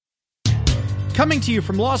Coming to you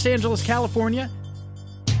from Los Angeles, California,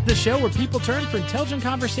 the show where people turn for intelligent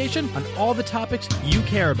conversation on all the topics you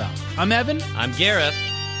care about. I'm Evan. I'm Gareth.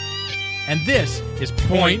 And this is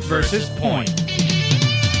Point versus Point.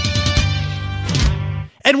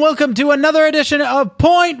 And welcome to another edition of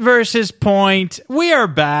Point versus Point. We are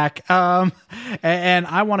back, and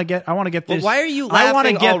I want to get this. Well, why are you laughing? I want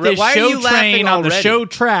to get this show train on the show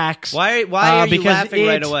tracks. Why are you laughing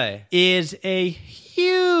right away? Is a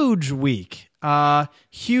huge week.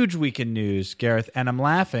 Huge week in news, Gareth, and I'm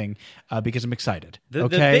laughing because I'm excited. The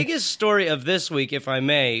biggest story of this week, if I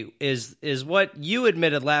may, is what you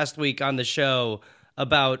admitted last week on the show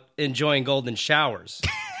about enjoying golden showers.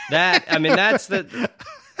 That's not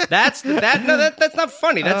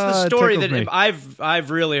funny. That's the story that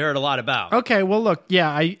I've really heard a lot about. Okay, well, look,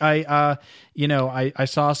 yeah, I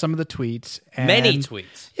saw some of the tweets. And, many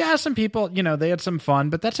tweets. Yeah, some people, they had some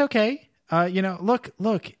fun, but that's okay.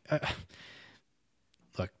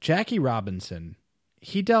 Look, Jackie Robinson,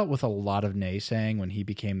 he dealt with a lot of naysaying when he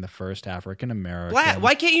became the first African American. Black.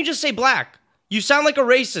 Why can't you just say black? You sound like a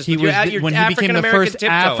racist. When he became the first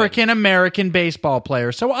African American baseball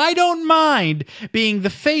player. So I don't mind being the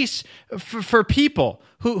face for people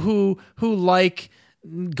who like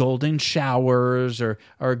golden showers or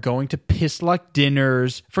going to piss luck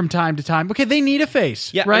dinners from time to time. Okay, they need a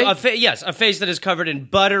face, right? A face that is covered in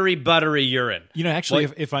buttery urine. Actually,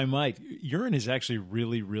 if I might, urine is actually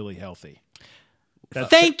really, really healthy.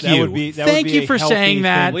 Thank you for saying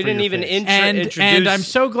that. We didn't even introduce. And I'm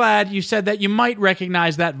so glad you said that. You might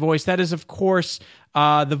recognize that voice. That is, of course,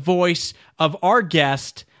 the voice of our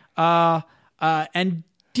guest and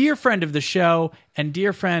dear friend of the show and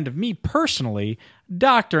dear friend of me personally,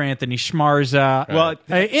 Dr. Anthony Schmarza,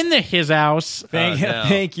 in his house.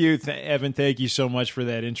 Thank you, Evan. Thank you so much for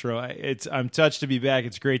that intro. I'm touched to be back.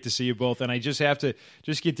 It's great to see you both. And I just have to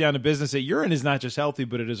get down to business that urine is not just healthy,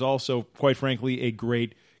 but it is also, quite frankly, a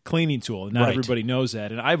great cleaning tool. And not everybody knows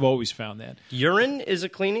that. And I've always found that. Urine is a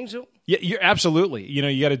cleaning tool? Yeah, you're absolutely.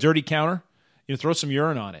 You got a dirty counter, throw some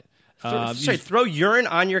urine on it. Throw urine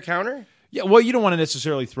on your counter? Yeah, well, you don't want to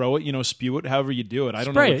necessarily throw it, spew it, however you do it. I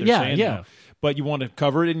don't know what they're saying. Yeah. But you want to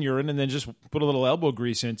cover it in urine and then just put a little elbow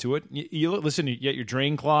grease into it. You get your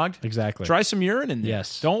drain clogged. Exactly. Try some urine in there.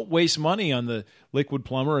 Yes. Don't waste money on the liquid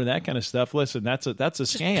plumber and that kind of stuff. Listen, that's a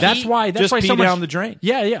scam. That's why pee so much, down the drain.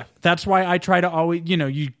 Yeah. That's why I try to always,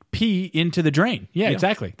 you pee into the drain. Yeah,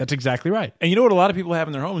 exactly. That's exactly right. And you know what a lot of people have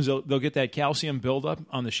in their homes? They'll get that calcium buildup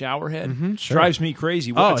on the shower head. Mm-hmm, sure. Drives me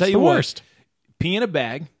crazy. Well, I'll tell you the worst. Pee in a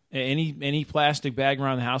bag. Any plastic bag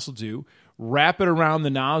around the house will do. Wrap it around the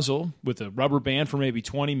nozzle with a rubber band for maybe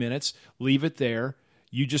 20 minutes. Leave it there.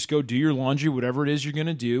 You just go do your laundry, whatever it is you're going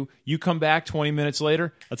to do. You come back 20 minutes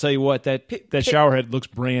later. I'll tell you what, that shower head looks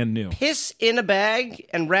brand new. Piss in a bag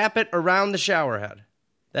and wrap it around the shower head.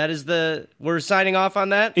 That is we're signing off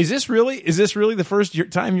on that. Is this really the first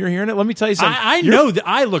time you're hearing it? Let me tell you something. I know that.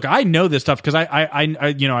 I know this stuff because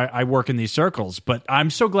I work in these circles. But I'm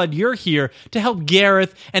so glad you're here to help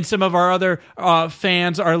Gareth and some of our other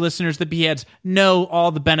fans, our listeners, the P-heads, know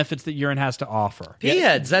all the benefits that urine has to offer.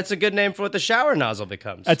 P-heads. That's a good name for what the shower nozzle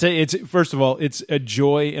becomes. I tell you, first of all, it's a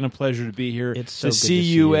joy and a pleasure to be here. It's so to good see to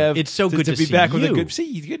you, Ev. It's so good to be see back you. with a good.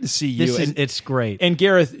 See, good to see you. It's great. And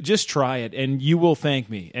Gareth, just try it, and you will thank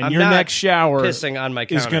me. And I'm your not next shower pissing on my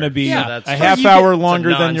counter is going to be a half hour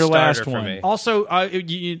longer than your last one. Me. Also,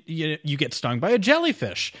 you get stung by a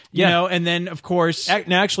jellyfish, you know, and then of course,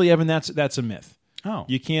 actually, Evan, that's a myth. Oh,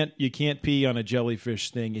 you can't pee on a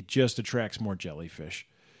jellyfish thing. It just attracts more jellyfish.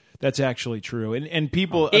 That's actually true. And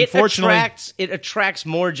people, unfortunately... It attracts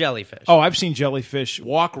more jellyfish. Oh, I've seen jellyfish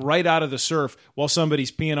walk right out of the surf while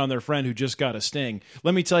somebody's peeing on their friend who just got a sting.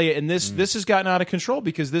 Let me tell you, and this has gotten out of control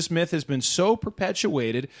because this myth has been so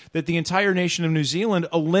perpetuated that the entire nation of New Zealand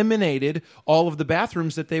eliminated all of the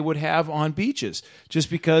bathrooms that they would have on beaches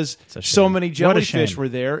just because so many jellyfish were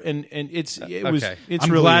there. And it's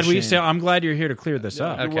I'm glad you're here to clear this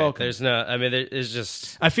up. Okay. You're welcome. There's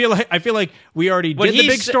just... I feel like we already did the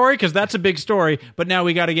big story. Because that's a big story, but now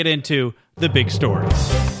we got to get into the big story.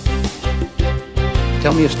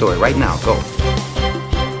 Tell me a story right now. Go.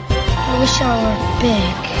 I wish I were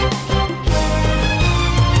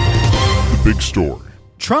big. The big story.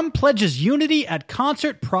 Trump pledges unity at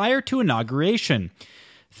concert prior to inauguration.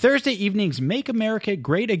 Thursday evening's Make America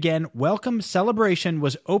Great Again welcome celebration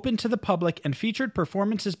was open to the public and featured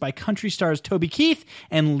performances by country stars Toby Keith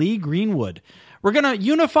and Lee Greenwood. We're going to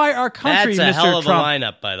unify our country, Mr. Trump. That's a hell of a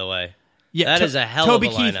lineup, by the way. Yeah, that is a hell Toby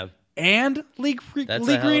of a Keith lineup. And Lee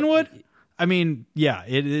Greenwood? I mean, yeah,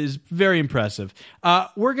 it is very impressive.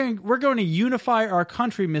 We're going to unify our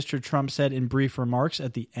country, Mr. Trump said in brief remarks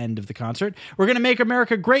at the end of the concert. We're going to make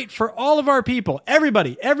America great for all of our people,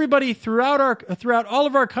 everybody throughout all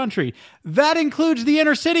of our country. That includes the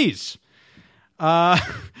inner cities.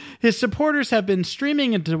 His supporters have been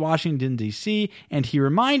streaming into Washington, D.C., and he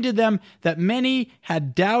reminded them that many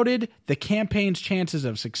had doubted the campaign's chances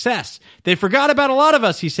of success. They forgot about a lot of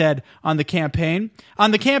us, he said, on the campaign. On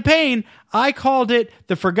the campaign, I called it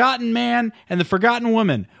the forgotten man and the forgotten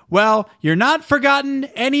woman. Well, you're not forgotten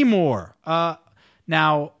anymore.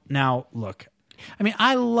 Now, look. I mean,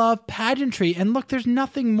 I love pageantry, and look, there's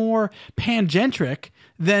nothing more pangentric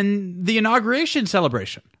than the inauguration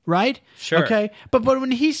celebration. Right? Sure. Okay. But when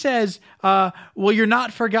he says, well, you're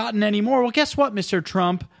not forgotten anymore. Well, guess what, Mr.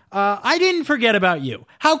 Trump? I didn't forget about you.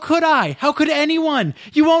 How could I? How could anyone?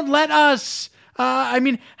 You won't let us. I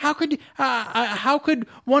mean, how could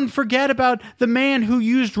one forget about the man who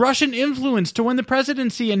used Russian influence to win the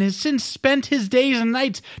presidency and has since spent his days and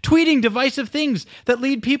nights tweeting divisive things that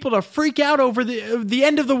lead people to freak out over the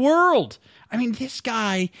end of the world? I mean, this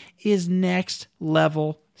guy is next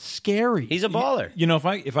level scary. He's a baller. You know,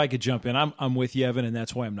 if I could jump in, I'm with you, Evan, and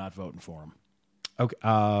that's why I'm not voting for him. Okay.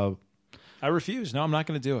 I refuse. No, I'm not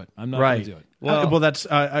going to do it. I'm not going to do it. Well, that's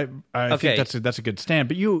I think that's a good stand.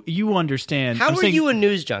 But you understand. How are you a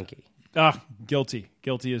news junkie? Guilty.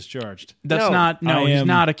 Guilty as charged. That's not. No, he's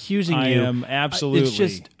not accusing you. I am absolutely. It's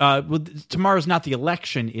just tomorrow's not the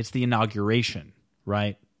election. It's the inauguration,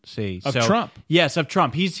 right? Of Trump. Yes, of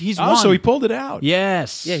Trump. He's won. So he pulled it out.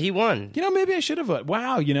 Yes. Yeah, he won. You know, maybe I should have voted.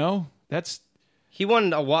 Wow, you know, he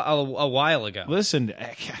won a while ago. Listen,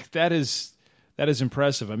 that is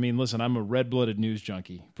impressive. I mean, listen, I'm a red-blooded news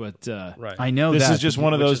junkie, but right. I know this that. is just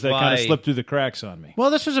one of those that kind of slipped through the cracks on me. Well,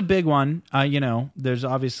 this was a big one. You know, there's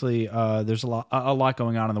obviously there's a lot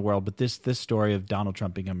going on in the world, but this story of Donald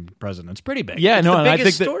Trump becoming president is pretty big. Yeah, it's no, the and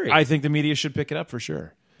biggest story. I think the media should pick it up for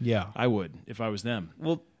sure. Yeah, I would if I was them.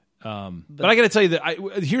 Well. But I got to tell you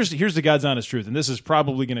that here's the God's honest truth, and this is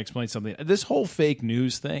probably going to explain something. This whole fake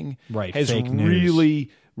news thing has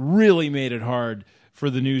really, really made it hard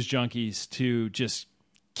for the news junkies to just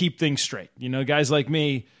keep things straight. You know, guys like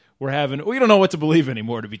me, we don't know what to believe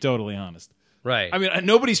anymore, to be totally honest. Right. I mean,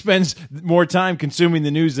 nobody spends more time consuming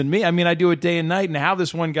the news than me. I mean, I do it day and night, and how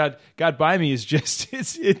this one got by me is just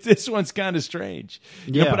this one's kind of strange.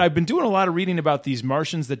 You know, but I've been doing a lot of reading about these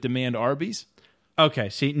Martians that demand Arby's. Okay,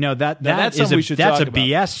 see, no, that's a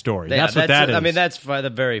BS story. Yeah, that's what that is. I mean, that's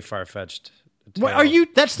the very far-fetched.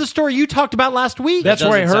 That's the story you talked about last week. That's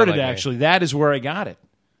where I heard it, actually. That is where I got it.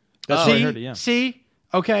 That's where I heard it, yeah. See?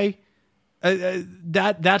 Okay.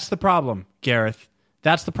 That's the problem, Gareth.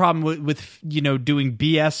 That's the problem with doing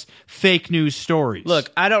BS fake news stories.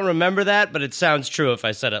 Look, I don't remember that, but it sounds true if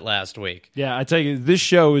I said it last week. Yeah, I tell you, this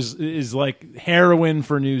show is like heroin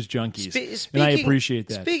for news junkies, and I appreciate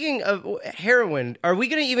that. Speaking of heroin, are we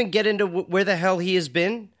going to even get into where the hell he has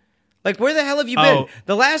been? Like, where the hell have you been?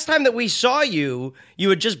 The last time that we saw you, you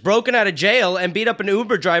had just broken out of jail and beat up an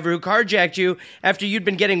Uber driver who carjacked you after you'd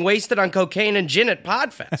been getting wasted on cocaine and gin at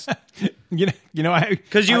Podfest.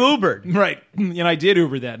 Because you Ubered. Right. I did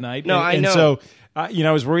Uber that night. No, I know. And so,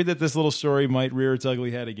 I was worried that this little story might rear its ugly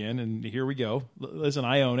head again, and here we go. Listen,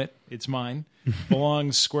 I own it. It's mine.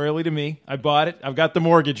 Belongs squarely to me. I bought it. I've got the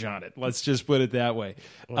mortgage on it. Let's just put it that way.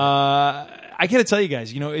 I got to tell you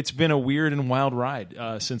guys, it's been a weird and wild ride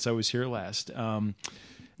since I was here last.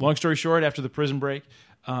 Long story short, after the prison break,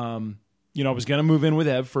 I was going to move in with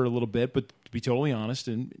Ev for a little bit, but to be totally honest,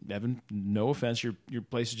 and Evan, no offense, your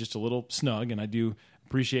place is just a little snug, and I do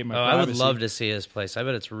appreciate my privacy. I would love to see his place. I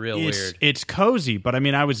bet it's weird. It's cozy, but I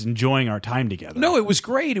mean, I was enjoying our time together. No, it was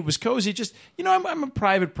great. It was cozy. Just, I'm a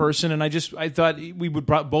private person, and I thought we would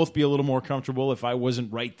both be a little more comfortable if I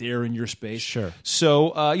wasn't right there in your space. Sure.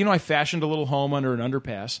 So, I fashioned a little home under an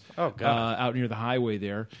underpass. Oh, God. Out near the highway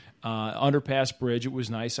there. Underpass bridge. It was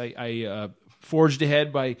nice. I forged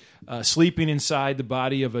ahead by sleeping inside the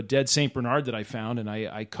body of a dead St. Bernard that I found, and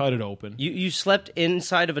I cut it open. You slept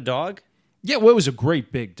inside of a dog? Yeah, well, it was a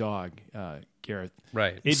great big dog, Gareth.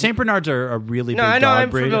 Right. St. Bernards are a really big dog breed. No, I know. I'm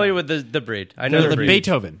familiar with the breed. I know the breed.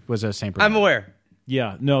 Beethoven was a St. Bernard. I'm aware.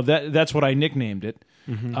 Yeah, no, that's what I nicknamed it.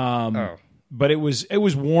 Mm-hmm. But it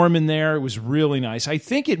was warm in there. It was really nice. I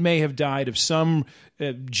think it may have died of some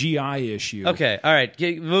GI issue. Okay, all right.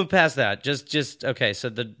 Move past that. Just okay. So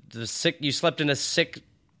the sick. You slept in a sick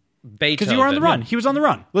Beethoven. Because you were on the run. He was on the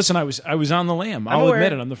run. Listen, I was on the lam. I'll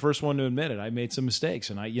admit it. I'm the first one to admit it. I made some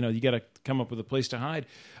mistakes, and you got to come up with a place to hide.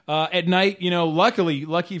 At night,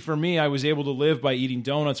 lucky for me, I was able to live by eating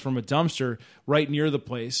donuts from a dumpster right near the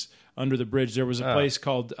place under the bridge. There was a place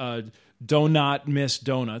called Donut Miss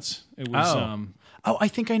Donuts. It was. I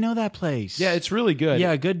think I know that place. Yeah, it's really good.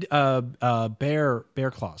 Yeah, good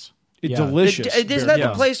bear claws. It's delicious. Isn't that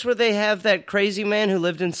the place where they have that crazy man who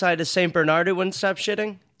lived inside a St. Bernard who wouldn't stop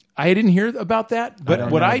shitting? I didn't hear about that,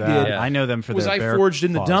 but what I did, I know them for was their I bear forged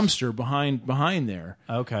in the claws. dumpster behind there.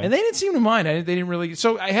 Okay, and they didn't seem to mind. They didn't really.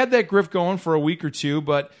 So I had that grift going for a week or two,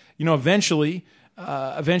 but eventually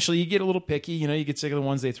you get a little picky. You get sick of the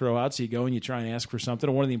ones they throw out, so you go and you try and ask for something.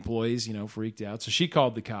 And one of the employees, freaked out, so she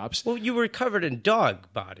called the cops. Well, you were covered in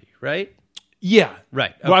dog body, right? Yeah,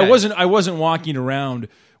 right. Okay. Well, I wasn't walking around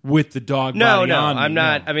with the dog body on me. I'm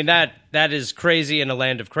not. I mean, that is crazy in a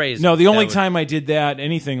land of crazy. No, the only time I did that,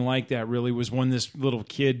 anything like that, really, was when this little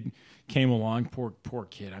kid came along. Poor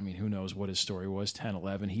kid. I mean, who knows what his story was, 10,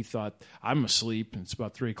 11. He thought, I'm asleep, and it's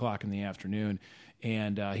about 3 o'clock in the afternoon,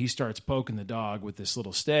 and he starts poking the dog with this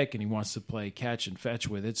little stick, and he wants to play catch and fetch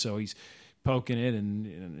with it, so he's poking it,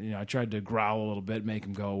 and I tried to growl a little bit, make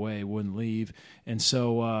him go away, he wouldn't leave, and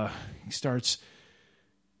so he starts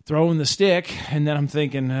throwing the stick, and then I'm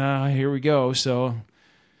thinking, here we go. So,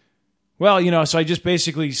 so I just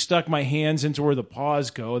basically stuck my hands into where the paws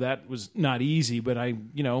go. That was not easy, but I,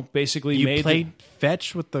 basically You played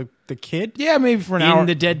fetch with the kid? Yeah, maybe for an hour. In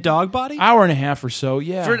the dead dog body? Hour and a half or so,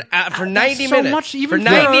 yeah. For 90 so minutes. much, even for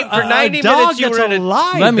 90 minutes, you were in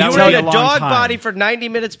a dog body for 90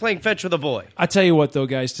 minutes playing fetch with a boy. I tell you what, though,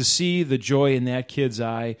 guys, to see the joy in that kid's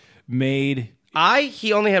eye made...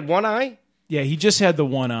 He only had one eye? Yeah, he just had the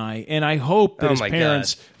one eye, and I hope that his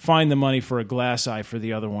parents find the money for a glass eye for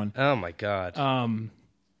the other one. Oh, my God. Oh,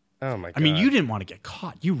 my God. I mean, you didn't want to get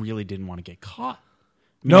caught. You really didn't want to get caught.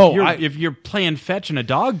 If you're playing fetch in a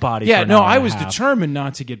dog body for an hour I and a was half. determined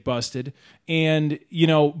not to get busted, and,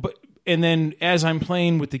 and then as I'm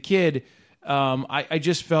playing with the kid, I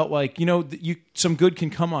just felt like, some good can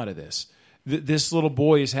come out of this. This little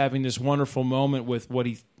boy is having this wonderful moment with what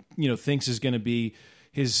he, thinks is going to be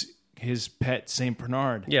his pet Saint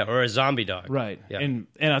Bernard, or a zombie dog, right? Yeah. And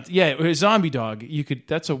a zombie dog.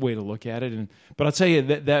 That's a way to look at it. But I'll tell you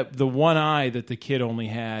that the one eye that the kid only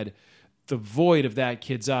had, the void of that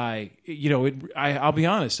kid's eye. I'll be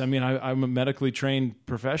honest. I mean, I'm a medically trained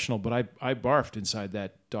professional, but I barfed inside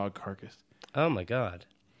that dog carcass. Oh my God!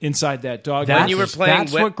 Inside that dog. When you were playing,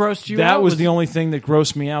 that's what grossed you out. That was the only thing that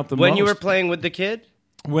grossed me out the most. When you were playing with the kid.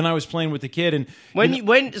 When I was playing with the kid, and when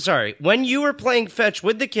you were playing fetch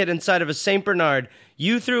with the kid inside of a Saint Bernard,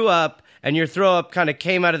 you threw up, and your throw up kind of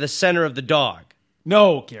came out of the center of the dog.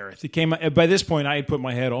 No, Gareth, it came. By this point, I had put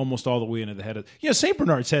my head almost all the way into the head of. Saint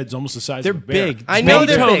Bernard's head's almost the size of a bear. They're big. I know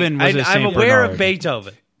Beethoven they're big. was a I'm Saint aware Bernard. of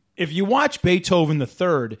Beethoven. If you watch Beethoven the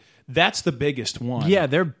Third, that's the biggest one.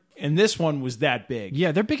 Yeah, and this one was that big.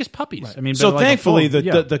 Yeah, they're biggest puppies. Right. I mean, so thankfully,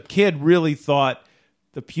 the kid really thought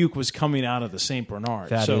the puke was coming out of the Saint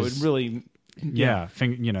Bernard. It really,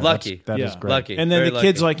 lucky. That is great. Lucky. And then Very the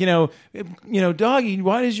kid's lucky. like, doggy,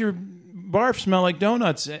 why does your barf smell like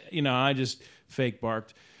donuts? I just fake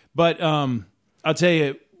barked. But I'll tell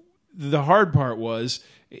you, the hard part was,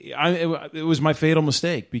 it was my fatal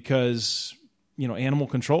mistake because animal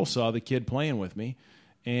control saw the kid playing with me,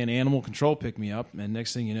 and animal control picked me up, and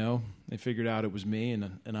next thing you know, they figured out it was me,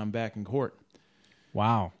 and I'm back in court.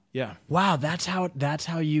 Wow. Yeah. Wow, that's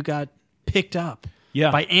how you got picked up.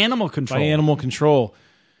 Yeah. By animal control. By animal control.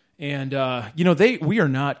 And we are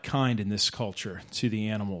not kind in this culture to the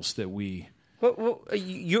animals that we.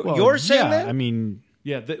 You're saying that? I mean,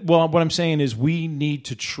 what I'm saying is we need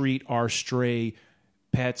to treat our stray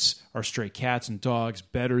pets, our stray cats and dogs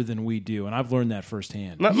better than we do, and I've learned that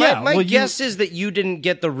firsthand. My guess is that you didn't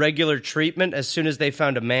get the regular treatment as soon as they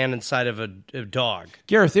found a man inside of a dog.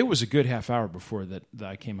 Gareth, it was a good half hour before that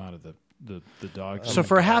I came out of the dog. So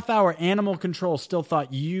for a half hour, animal control still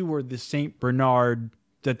thought you were the Saint Bernard.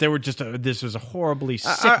 That they were this was a horribly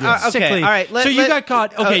sickly. Okay, all right. So you got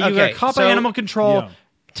caught. Okay, you got caught by animal control. Yeah.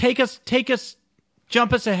 Take us,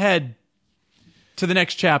 jump us ahead to the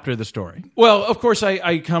next chapter of the story. Well, of course,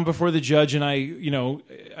 I come before the judge, and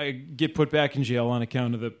I get put back in jail on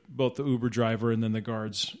account of both the Uber driver and then the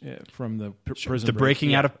guards from the prison. The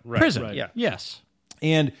breaking out of prison. Right. Yeah. Yes.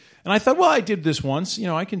 And I thought, well, I did this once.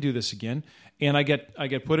 I can do this again. And I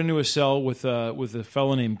get put into a cell with a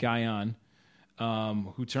fellow named Guyon,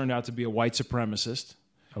 who turned out to be a white supremacist.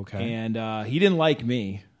 Okay. And he didn't like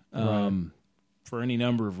me for any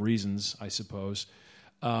number of reasons, I suppose.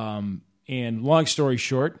 And long story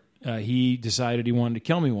short, he decided he wanted to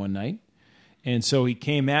kill me one night. And so he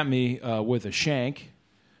came at me with a shank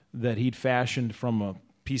that he'd fashioned from a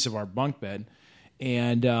piece of our bunk bed.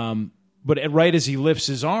 And but right as he lifts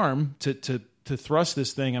his arm to thrust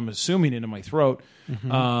this thing, I'm assuming, into my throat,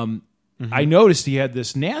 I noticed he had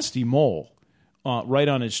this nasty mole right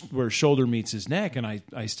on where his shoulder meets his neck, and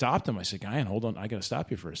I stopped him. I said, Guyan, hold on, I got to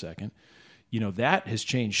stop you for a second. That has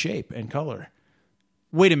changed shape and color.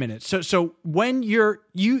 Wait a minute. So when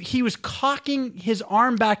he was cocking his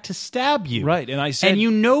arm back to stab you. Right, and I said... And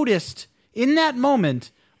you noticed in that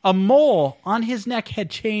moment a mole on his neck had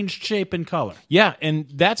changed shape and color. Yeah, and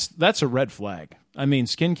that's a red flag. I mean,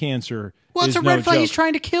 skin cancer it's a red flag. Joke. He's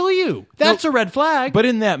trying to kill you. That's a red flag. But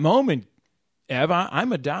in that moment, Ev,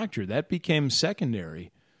 I'm a doctor. That became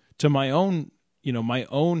secondary to my own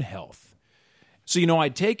health. So,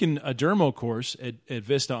 I'd taken a dermo course at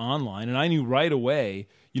Vista Online, and I knew right away,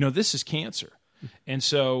 this is cancer. And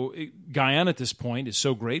so Guyan at this point is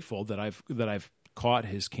so grateful that I've caught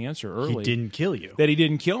his cancer early. He didn't kill you. That he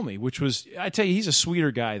didn't kill me, which was, I tell you, he's a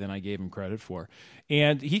sweeter guy than I gave him credit for.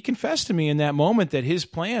 And he confessed to me in that moment that his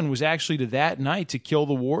plan was actually that night to kill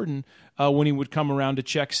the warden when he would come around to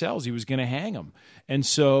check cells. He was going to hang him. And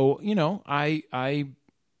so, I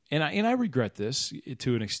regret this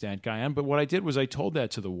to an extent, Guyan, but what I did was I told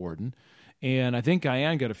that to the warden, and I think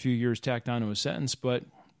Guyan got a few years tacked onto his sentence, but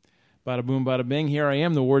bada boom, bada bing, here I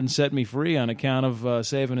am. The warden set me free on account of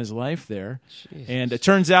saving his life there. Jesus. And it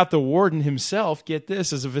turns out the warden himself, get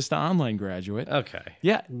this, is a Vista Online graduate. Okay.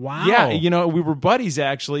 Yeah. Wow. Yeah, we were buddies,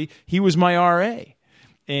 actually. He was my RA.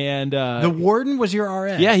 And the warden was your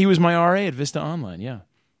RA? Yeah, he was my RA at Vista Online, yeah.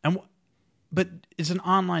 But it's an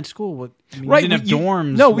online school. Right. You didn't have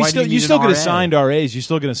dorms. No, you still get assigned RAs. You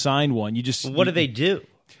still get assigned one. What do they do?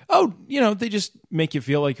 Oh, they just make you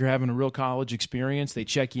feel like you're having a real college experience. They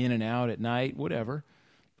check you in and out at night, whatever.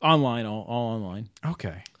 Online, all online.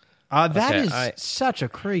 Okay. That is such a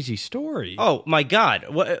crazy story. Oh my God!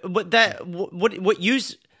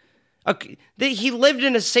 He lived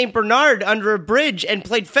in a St. Bernard under a bridge and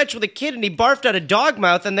played fetch with a kid, and he barfed out a dog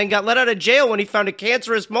mouth, and then got let out of jail when he found a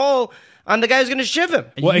cancerous mole on the guy who's going to shiv him.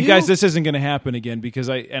 Well, guys, this isn't going to happen again because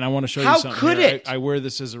I want to show you something. How could it? I wear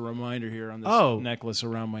this as a reminder here on this necklace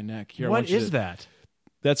around my neck. Here, what is that?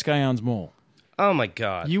 That's Guyan's mole. Oh my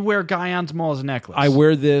God! You wear Guyan's mole as a necklace. I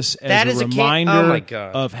wear this as a reminder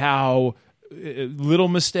God. Of how little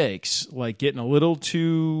mistakes, like getting a little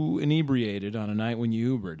too inebriated on a night when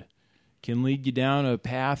you Ubered, can lead you down a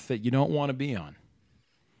path that you don't want to be on.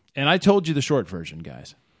 And I told you the short version,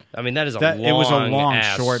 guys. I mean, it was a long,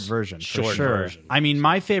 short version. For sure. I mean,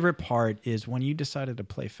 my favorite part is when you decided to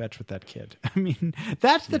play fetch with that kid. I mean,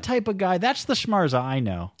 that's the type of guy. That's the schmarza I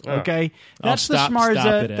know. Okay, that's the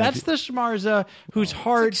schmarza. That's the schmarza whose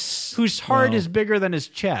heart is bigger than his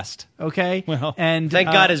chest. Okay, and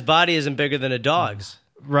thank God his body isn't bigger than a dog's.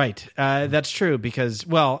 Right, that's true because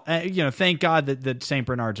thank God that St.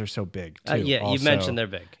 Bernards are so big. Too, you mentioned they're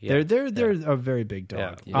big. Yeah. They're a very big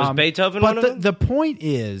dog. Yeah. Was Beethoven one of them? But the point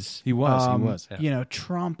is, he was. Yeah.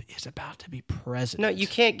 Trump is about to be president. No, you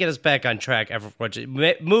can't get us back on track.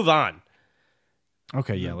 Move on.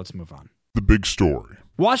 Okay, yeah, let's move on. The big story.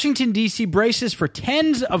 Washington, D.C. braces for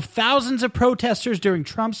tens of thousands of protesters during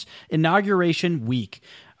Trump's inauguration week.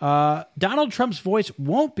 Donald Trump's voice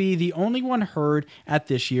won't be the only one heard at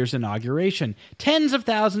this year's inauguration. Tens of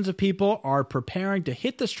thousands of people are preparing to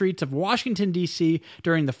hit the streets of Washington, D.C.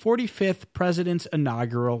 during the 45th president's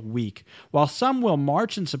inaugural week. While some will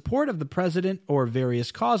march in support of the president or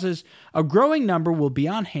various causes, a growing number will be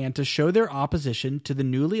on hand to show their opposition to the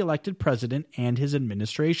newly elected president and his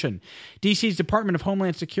administration. D.C.'s Department of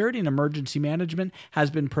Homeland Security and Emergency Management has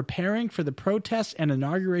been preparing for the protests and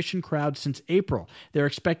inauguration crowd since April. They're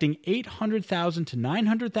expecting 800,000 to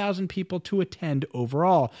 900,000 people to attend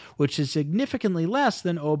overall, which is significantly less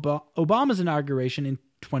than Obama's inauguration in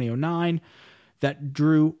 2009 that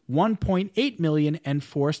drew 1.8 million and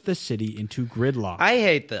forced the city into gridlock. I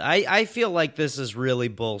hate that. I feel like this is really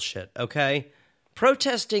bullshit, okay?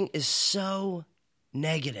 Protesting is so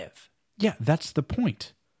negative. Yeah, that's the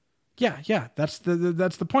point. Yeah, that's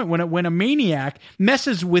the point. When a maniac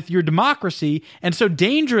messes with your democracy and so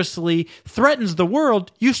dangerously threatens the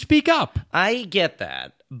world, you speak up. I get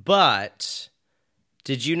that, but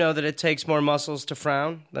did you know that it takes more muscles to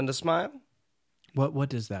frown than to smile? What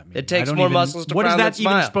does that mean? It takes more muscles to frown than smile. What is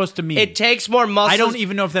that even supposed to mean? It takes more muscles. I don't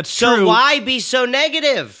even know if that's true. So why be so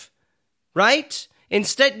negative, right?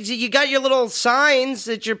 Instead, you got your little signs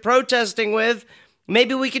that you're protesting with.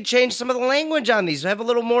 Maybe we could change some of the language on these, have a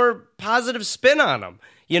little more positive spin on them.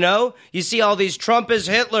 You see all these Trump is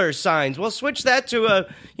Hitler signs. Well, switch that to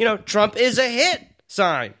a, Trump is a hit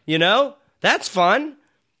sign, That's fun.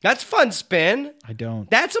 That's fun spin. I don't.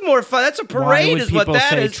 That's a more fun. That's a parade, is what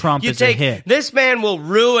that is. Trump you is take a hit. This man will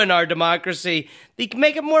ruin our democracy. You can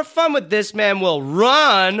make it more fun with this man will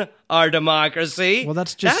run our democracy. Well,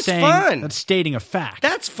 that's just saying. Fun. That's stating a fact.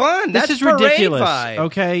 That's fun. This that's is ridiculous. Vibe.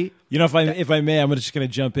 Okay. You know, if I may, I'm just going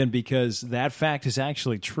to jump in because that fact is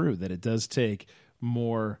actually true. That it does take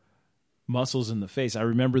more muscles in the face. I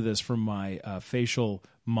remember this from my facial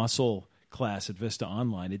muscle class at Vista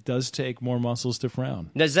Online. It does take more muscles to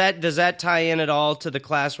frown. Does that tie in at all to the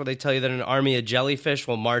class where they tell you that an army of jellyfish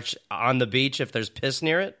will march on the beach if there's piss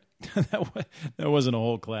near it? That wasn't a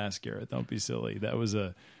whole class, Garrett. Don't be silly. That was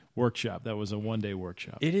a workshop. That was a one-day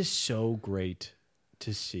workshop. It is so great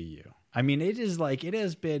to see you. I mean, it is like it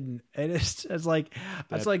has been. It's like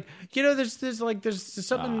you know, there's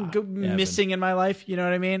something missing in my life. You know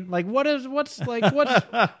what I mean? Like what's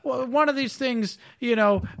one of these things? You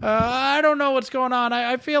know, I don't know what's going on.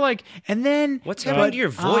 I feel like, and then what's happening to your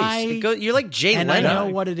voice? You're like Jay Leno. I know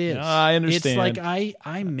what it is. I understand. It's like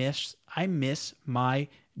I miss my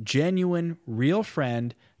genuine, real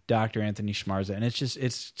friend, Dr. Anthony Schmarza, and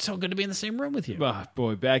it's so good to be in the same room with you. Oh,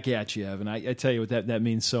 boy, back at you, Evan. I tell you what, that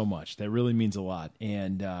means so much. That really means a lot.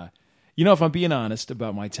 And you know, if I'm being honest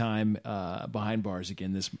about my time behind bars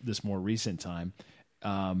again, this more recent time, you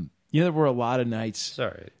know, there were a lot of nights.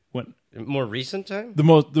 Sorry, when more recent time?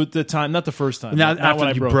 The time, not the first time. Not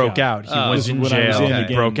when you I broke out. He was in jail.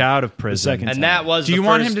 He broke out of prison. The second and time. that was. Do you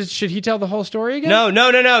want him to? Should he tell the whole story again? No.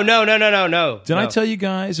 Did I tell you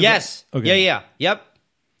guys? Yes. Okay. Yeah. Yep.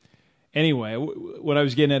 Anyway, what I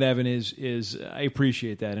was getting at, Evan, is I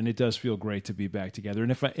appreciate that, and it does feel great to be back together.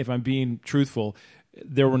 And if I'm being truthful,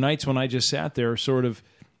 there were nights when I just sat there, sort of.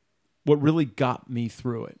 What really got me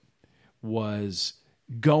through it was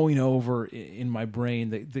going over in my brain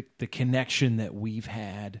the connection that we've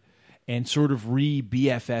had, and sort of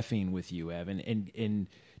BFFing with you, Evan, and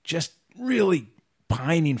just really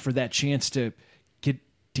pining for that chance to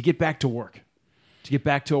get back to work. To get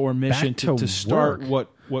back to our mission, to start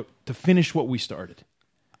to finish what we started.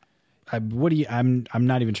 I'm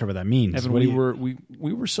not even sure what that means. Evan,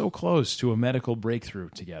 we were so close to a medical breakthrough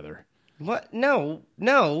together. What? No,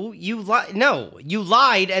 you lied. No, you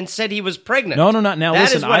lied and said he was pregnant. No, not now. That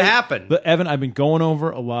listen, is what happened. But Evan, I've been going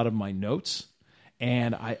over a lot of my notes,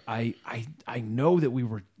 and I know that we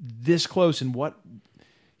were this close. And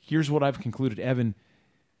here's what I've concluded, Evan.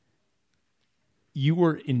 You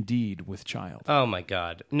were indeed with child. Oh my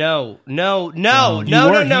God! No! I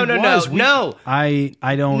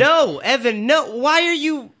don't. No, Evan. No. Why are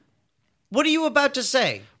you? What are you about to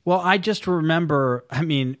say? Well, I just remember. I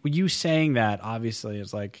mean, you saying that obviously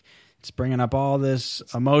is like it's bringing up all this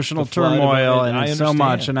emotional turmoil, and it's so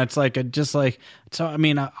much, and it's like so. I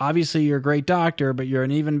mean, obviously you're a great doctor, but you're an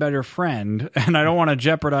even better friend, and I don't want to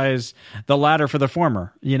jeopardize the latter for the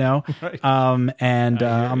former. You know, right. I'm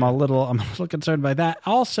a little concerned by that.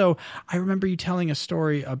 Also, I remember you telling a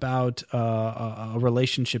story about a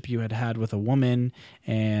relationship you had with a woman,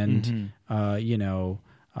 and you know.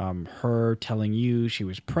 Her telling you she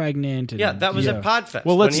was pregnant. And, that was at Podfest.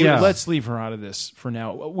 Well, let's leave her out of this for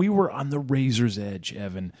now. We were on the razor's edge,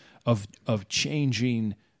 Evan, of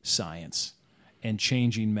changing science and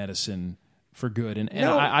changing medicine for good, and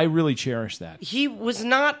I really cherish that. He was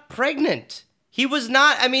not pregnant. He was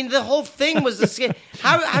not. I mean, the whole thing was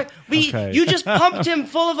you just pumped him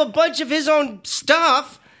full of a bunch of his own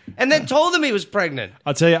stuff. And then told him he was pregnant.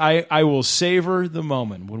 I'll tell you, I will savor the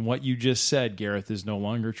moment when what you just said, Gareth, is no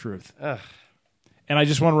longer truth. Ugh. And I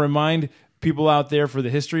just want to remind people out there for the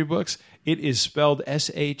history books, it is spelled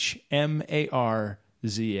Schmarza,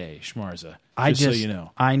 Schmarza. So you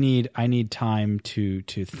know. I need time to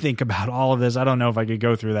think about all of this. I don't know if I could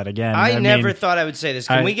go through that again. I never thought I would say this.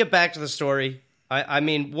 Can we get back to the story? I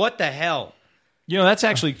mean, what the hell? You know, that's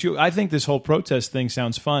actually true. I think this whole protest thing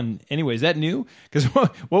sounds fun. Anyway, is that new? Because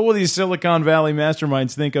what will these Silicon Valley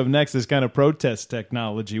masterminds think of next? This kind of protest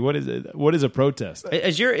technology. What is it? What is a protest?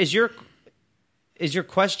 Is your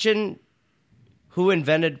question who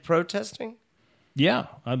invented protesting? Yeah,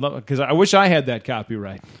 I'd love it because I wish I had that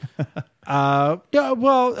copyright. No,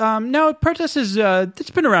 protest is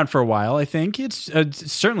it's been around for a while. I think it's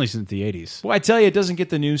certainly since the 80s. Well, I tell you, it doesn't get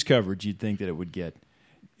the news coverage you'd think that it would get.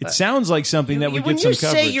 It sounds like something that would get some coverage.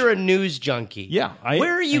 When you say you're a news junkie, yeah,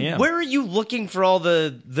 where are you looking for all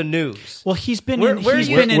the news? Well, he's been. Where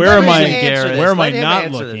am I not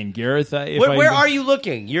looking, Gareth? Where are you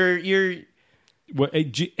looking?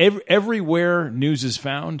 Everywhere news is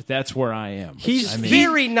found, that's where I am. He's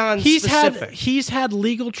very non-specific. He's had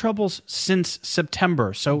legal troubles since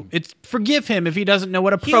September, so forgive him if he doesn't know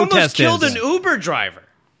what a protest is. He almost killed an Uber driver.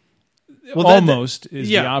 Well, almost is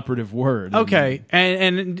the operative word. Okay,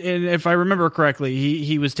 and if I remember correctly,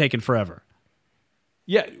 he was taken forever.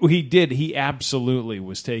 Yeah, he did. He absolutely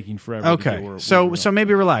was taking forever. Okay, so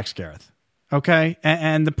maybe relax, Gareth. Okay,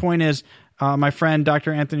 and the point is, my friend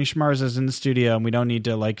Dr. Anthony Schmarz is in the studio, and we don't need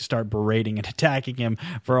to start berating and attacking him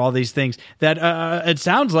for all these things. That it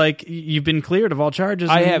sounds like you've been cleared of all charges.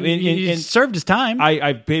 I have. He served his time.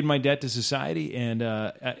 I've paid my debt to society, and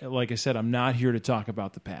like I said, I'm not here to talk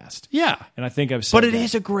about the past. Yeah, and I think I've said but it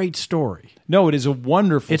is a great story. No, it is a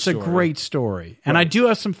wonderful story. It's a great story. And I do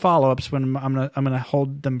have some follow-ups when I'm gonna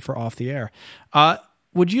hold them for off the air.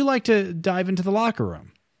 Would you like to dive into the locker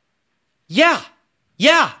room? Yeah,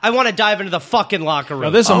 I want to dive into the fucking locker room. Now,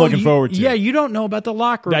 this I'm looking forward to. Yeah, you don't know about the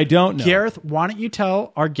locker room. I don't know. Gareth, why don't you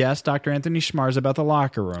tell our guest, Dr. Anthony Schmarz, about the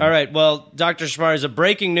locker room? All right, well, Dr. Schmarz,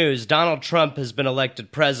 breaking news. Donald Trump has been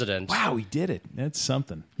elected president. Wow, he did it. That's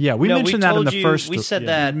something. Yeah, we mentioned that in the first... We said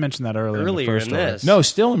that we mentioned that earlier in the first this. No,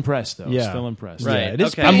 still impressed, though. Yeah. Still impressed. Right. Yeah,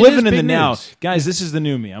 okay. I'm living in the now. Guys, this is the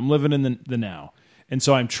new me. I'm living in the now. And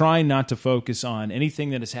so I'm trying not to focus on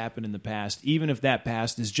anything that has happened in the past, even if that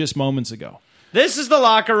past is just moments ago. This is the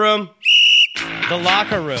locker room. The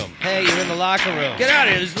locker room. Hey, you're in the locker room. Get out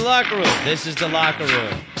of here. This is the locker room. This is the locker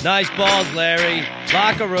room. Nice balls, Larry.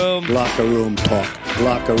 Locker room. Locker room talk.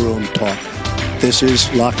 Locker room talk. This is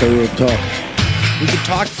locker room talk. We can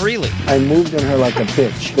talk freely. I moved in her like a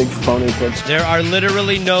bitch. Big phony bitch. There are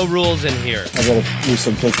literally no rules in here. I gotta do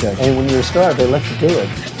some Tic Tac. And when you're a star, they let you do it.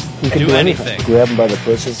 You can do anything. Grab them by the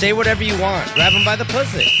pussy. Say whatever you want. Grab them by the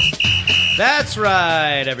pussy. That's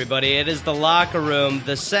right, everybody. It is the locker room,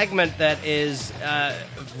 the segment that is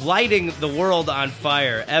lighting the world on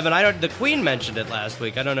fire. Evan, the Queen mentioned it last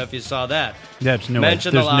week. I don't know if you saw that. Yeah, there's no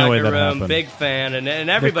mentioned way. the locker room, happened. big fan, and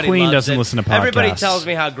everybody the Queen loves doesn't it. listen to podcasts. Everybody tells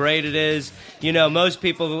me how great it is. You know, most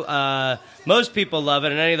people love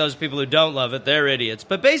it, and any of those people who don't love it, they're idiots.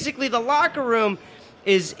 But basically, the locker room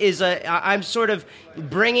I'm sort of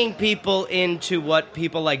bringing people into what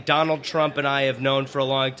people like Donald Trump and I have known for a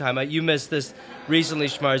long time. You missed this recently,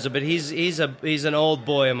 Schmarza, but he's an old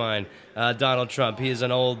boy of mine. Donald Trump. He is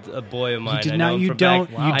an old boy of mine. You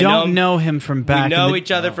don't know him from back. We know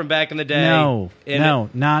each other from back in the day. No,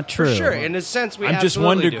 not true. For sure, in a sense, we. I'm just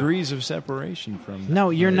 1 do. degrees of separation from. No,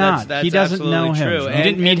 you're not. That's he doesn't know him. True. You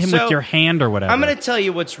didn't meet him with your hand or whatever. I'm going to tell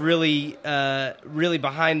you what's really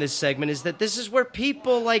behind this segment is that this is where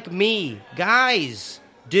people like me, guys,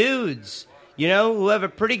 dudes, who have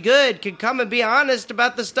it pretty good, can come and be honest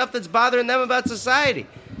about the stuff that's bothering them about society.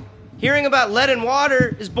 Hearing about lead and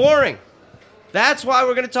water is boring. That's why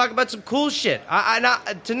we're going to talk about some cool shit.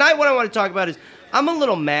 Tonight what I want to talk about is I'm a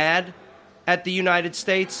little mad at the United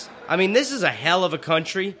States. I mean, this is a hell of a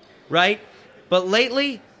country, right? But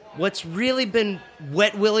lately, what's really been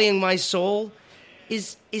wet-willying my soul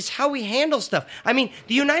is how we handle stuff. I mean,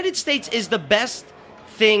 the United States is the best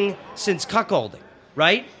thing since cuckolding,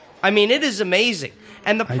 right? I mean, it is amazing.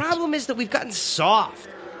 And the problem is that we've gotten soft.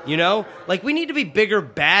 We need to be bigger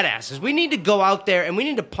badasses. We need to go out there and we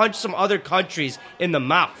need to punch some other countries in the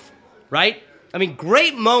mouth, right? I mean,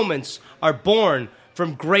 great moments are born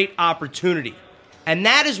from great opportunity. And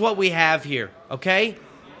that is what we have here, okay?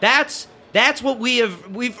 That's what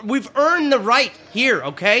we've earned the right here,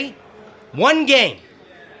 okay? One game.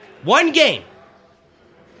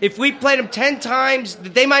 If we played them 10 times,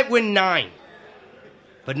 they might win 9.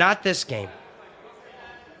 But not this game.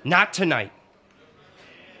 Not tonight.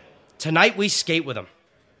 Tonight we skate with them.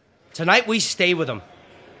 Tonight we stay with them.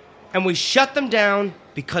 And we shut them down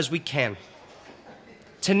because we can.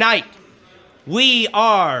 Tonight, we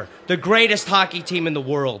are the greatest hockey team in the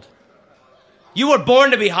world. You were born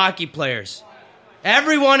to be hockey players.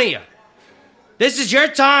 Every one of you. This is your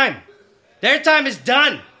time. Their time is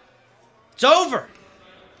done. It's over.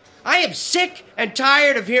 I am sick and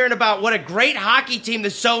tired of hearing about what a great hockey team the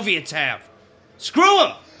Soviets have. Screw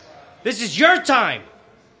them. This is your time.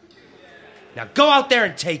 Now go out there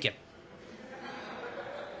and take it.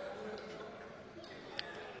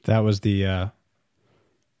 That was the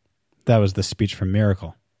speech from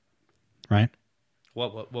Miracle, right?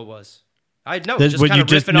 What was? I know. Just kind of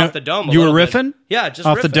riffing off the dome. You were riffing? Yeah, just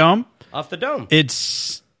off riffing. the dome. Off the dome.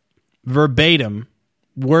 It's verbatim,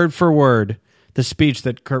 word for word, the speech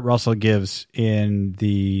that Kurt Russell gives in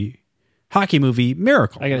the hockey movie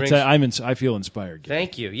Miracle. I got to tell you, I feel inspired.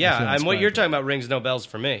 Thank you. Yeah, and what you're talking about rings no bells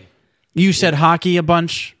for me. You said hockey a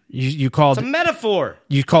bunch. You called it's a metaphor.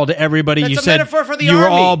 You called everybody. That's you a said metaphor for the you Army. were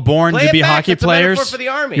all born to be hockey players. It's a metaphor for the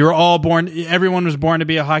Army. You were all born. Everyone was born to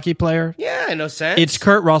be a hockey player. Yeah, no sense. It's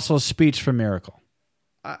Kurt Russell's speech from Miracle.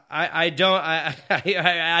 I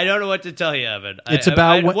don't know what to tell you, Evan. It's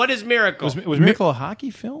about what is Miracle? Was Miracle a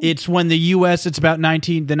hockey film? It's when the U.S. It's about the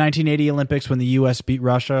 1980 Olympics when the U.S. beat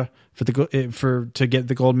Russia to get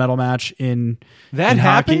the gold medal match in that in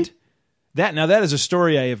happened. Hockey. That is a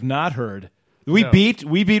story I have not heard. We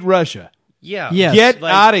beat Russia. Yeah. Yes. Get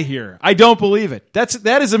out of here! I don't believe it.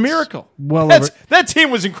 That is a miracle. Well, that team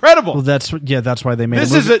was incredible. Well, that's why they made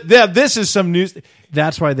this a movie. This is some news.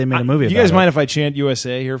 That's why they made a movie. You about guys it. mind if I chant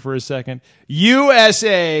USA here for a second?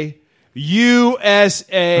 USA.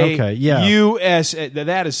 Okay, yeah. USA.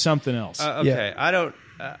 That is something else. Okay, Yeah. I don't.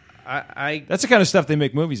 That's the kind of stuff they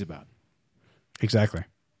make movies about. Exactly.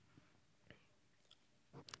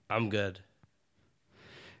 I'm good.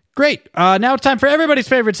 Great. Now it's time for everybody's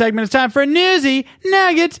favorite segment. It's time for Newsy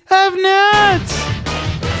Nuggets of Nuts.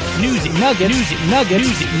 Newsy Nuggets. Newsy Nuggets.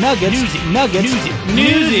 Newsy Nuggets. Newsy Nuggets.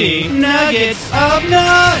 Newsy Nuggets of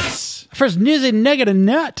Nuts. First Newsy Nugget of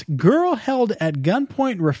Nut. Girl held at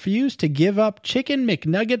gunpoint refused to give up Chicken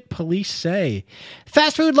McNugget, police say.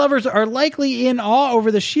 Fast food lovers are likely in awe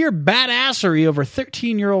over the sheer badassery of a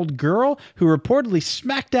 13-year-old girl who reportedly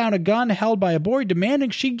smacked down a gun held by a boy demanding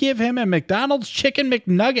she give him a McDonald's Chicken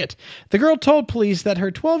McNugget. The girl told police that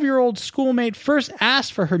her 12-year-old schoolmate first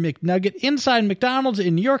asked for her McNugget inside McDonald's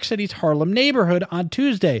in New York City's Harlem neighborhood on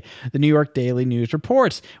Tuesday, the New York Daily News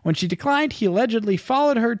reports. When she declined, he allegedly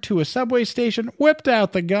followed her to a subway station, whipped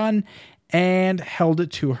out the gun, and held it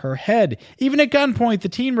to her head. Even at gunpoint, the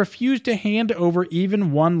teen refused to hand over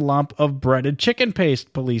even one lump of breaded chicken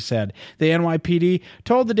paste, police said. The NYPD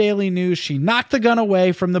told the Daily News she knocked the gun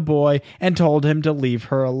away from the boy and told him to leave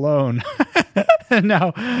her alone.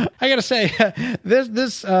 Now, I gotta say,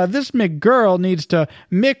 this McGirl needs to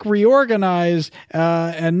reorganize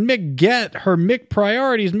and get her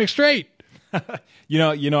priorities straight.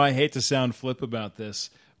 You know, I hate to sound flip about this,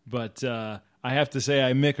 but I have to say I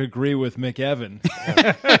agree with McEvan.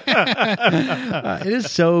 It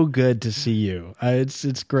is so good to see you.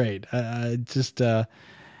 It's great. It's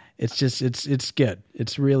good.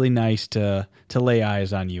 It's really nice to lay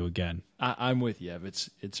eyes on you again. I'm with you, Ev. It's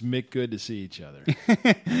Mick good to see each other.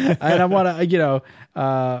 And I want to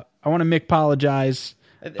Mick apologize.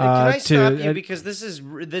 Can I stop you because this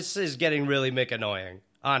is getting really Mick annoying.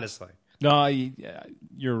 Honestly. No,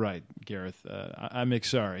 you're right, Gareth. I'm Mick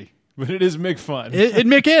sorry. But it is Mick fun. It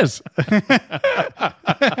Mick is.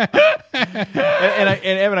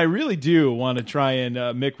 and Evan, I really do want to try and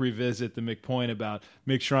Mick revisit the Mick point about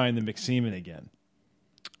Mick trying the McSeaman again.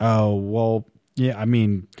 Oh, well, yeah, I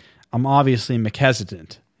mean, I'm obviously Mick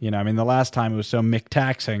hesitant. The last time it was so Mick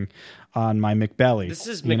taxing on my McBelly. This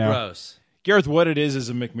is Mick gross. Gareth, what it is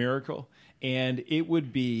a Mick miracle, and it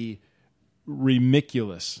would be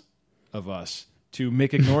ridiculous of us to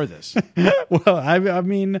Mick ignore this. Well, I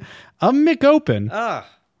mean, I'm Mick open. I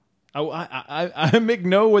Mick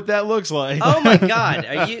know what that looks like. Oh my God!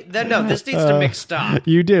 No, this needs to Mick stop.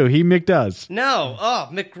 You do. He Mick does. No.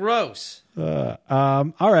 Mick gross.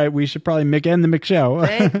 All right, we should probably Mick end the Mick show.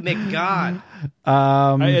 Thank Mick God.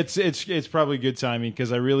 It's probably good timing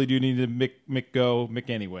because I really do need to Mick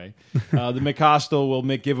anyway. The Mick Hostel will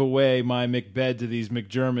give away my Mick bed to these Mick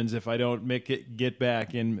Germans if I don't get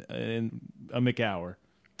back in a Mick hour.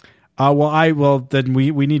 Then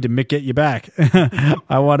we need to Mick get you back.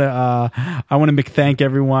 I want to Mick thank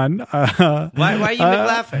everyone. Why are you Mick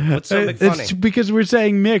laughing? What's so Mick funny? It's because we're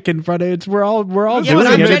saying Mick in front of we're all yeah, doing but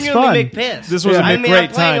I'm it. It's fun. genuinely Mick pissed. This was a Mick great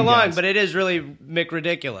I'm playing time, along, guys. but it is really Mick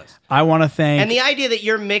ridiculous. I want to thank. And the idea that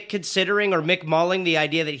you're Mick considering or Mick mulling the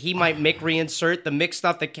idea that he might Mick reinsert the Mick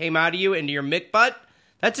stuff that came out of you into your Mick butt,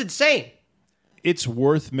 that's insane. It's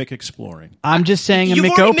worth Mick exploring. I'm just saying a You've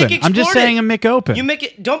Mick already open. Mick I'm just explored saying a Mick open.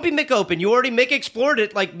 Don't be Mick open. You already Mick explored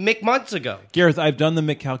it like Mick months ago. Gareth, I've done the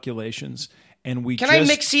Mick calculations, and Can I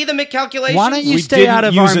see the Mick calculations? Why don't you We stay out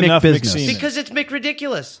of didn't our use Mick enough business? McSeaman. Because it's Mick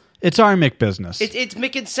ridiculous. It's our Mick business. It's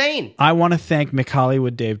Mick insane. I want to thank Mick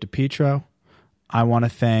Hollywood, Dave DePietro. I want to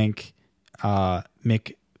thank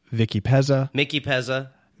Mick Vicky Pezza. Mickey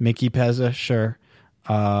Pezza, sure.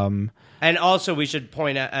 And also, we should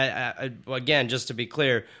point out, again, just to be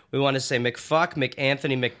clear, we want to say McFuck,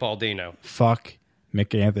 McAnthony, McBaldino. Fuck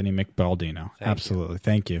McAnthony, McBaldino. Absolutely.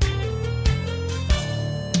 Thank you.